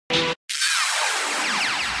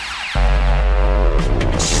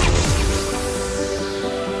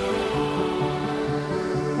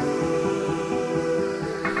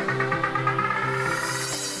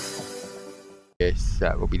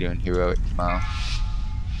that. We'll be doing heroic tomorrow.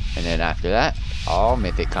 And then after that, all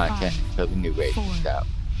mythic content until the new raid is out.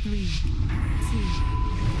 3, 2, 1.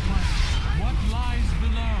 What lies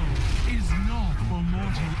below is not for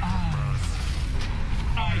mortal eyes.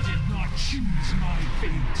 I did not choose my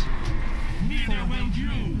fate. Neither will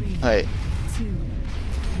you. Hey. 2,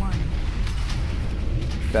 1.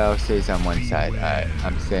 Bell stays on one side. Alright,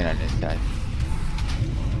 I'm staying on this side.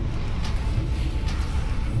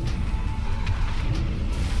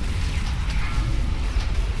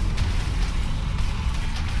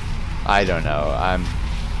 I don't know. I'm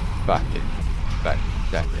fucking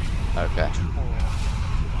second. Okay.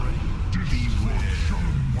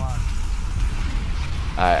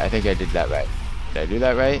 I think I did that right. Did I do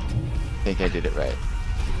that right? I think I did it right.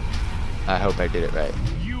 I hope I did it right.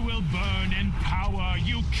 You will burn in power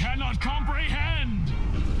you cannot comprehend.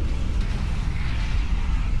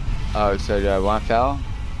 Oh, so do I want fell?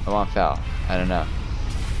 I want fell. I don't know.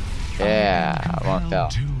 Yeah, I want fell.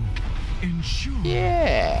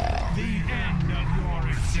 Yeah. The end of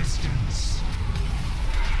your existence.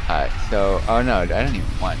 Alright, so oh no, I don't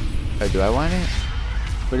even want it. Oh, do I want it?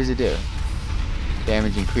 What does it do?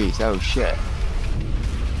 Damage increase. Oh shit.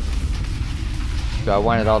 So I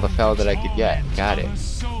wanted all the fell that I could get. Got it.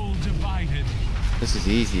 This is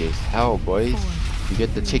easy as hell, boys. You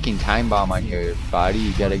get the ticking time bomb on your body,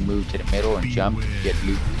 you gotta move to the middle and jump to get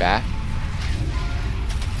loot back.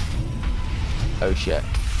 Oh shit.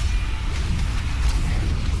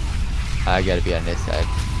 I gotta be on this side.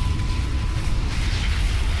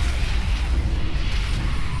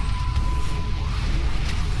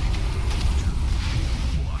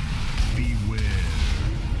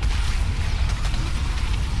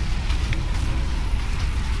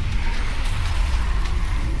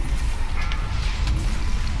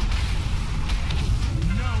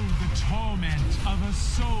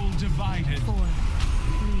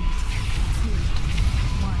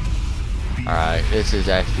 Alright, this is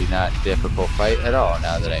actually not a difficult fight at all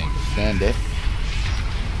now that I understand it.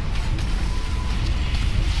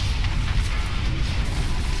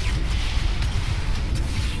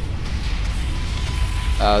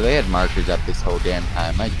 Oh, they had markers up this whole damn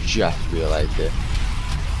time. I just realized it.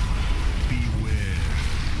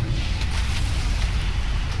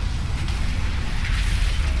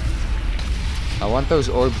 I want those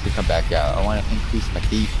orbs to come back out. I want to increase my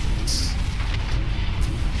defense.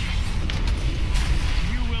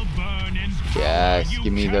 Yes,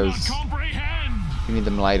 give me those. Give me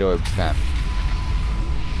them light orbs, fam.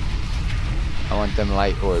 I want them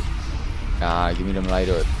light orbs. Nah, give me them light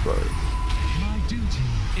orbs, bro. Give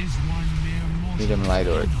me them light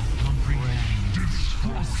orbs.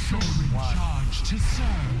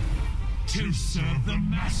 To serve the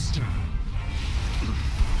master.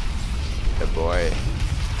 The boy.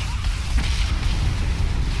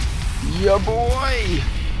 Yeah, boy.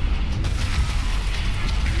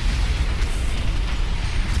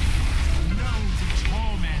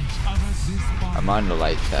 I'm on the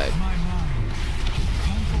light side.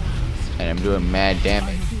 And I'm doing mad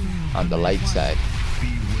damage on the light side.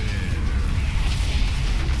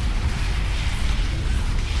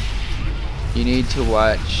 You need to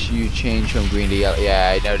watch you change from green to yellow.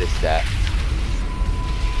 Yeah, I noticed that.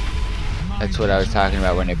 That's what I was talking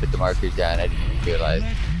about when I put the markers down. I didn't realize.